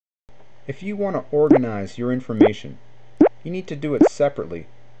If you want to organize your information, you need to do it separately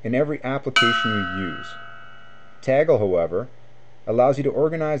in every application you use. Taggle, however, allows you to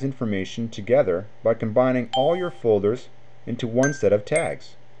organize information together by combining all your folders into one set of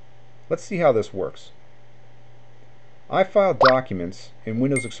tags. Let's see how this works. I file documents in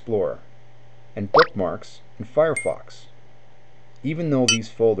Windows Explorer and bookmarks in Firefox. Even though these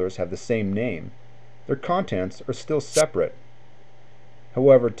folders have the same name, their contents are still separate.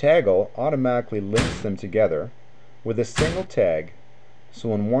 However, Taggle automatically links them together with a single tag,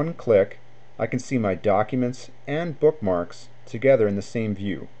 so in one click I can see my documents and bookmarks together in the same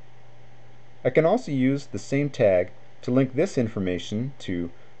view. I can also use the same tag to link this information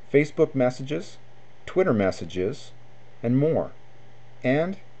to Facebook messages, Twitter messages, and more.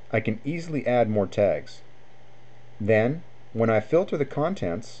 And I can easily add more tags. Then, when I filter the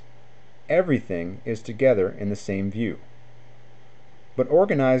contents, everything is together in the same view. But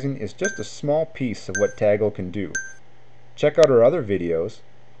organizing is just a small piece of what Taggle can do. Check out our other videos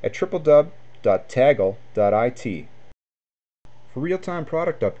at www.taggle.it. For real-time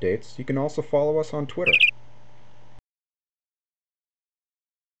product updates, you can also follow us on Twitter.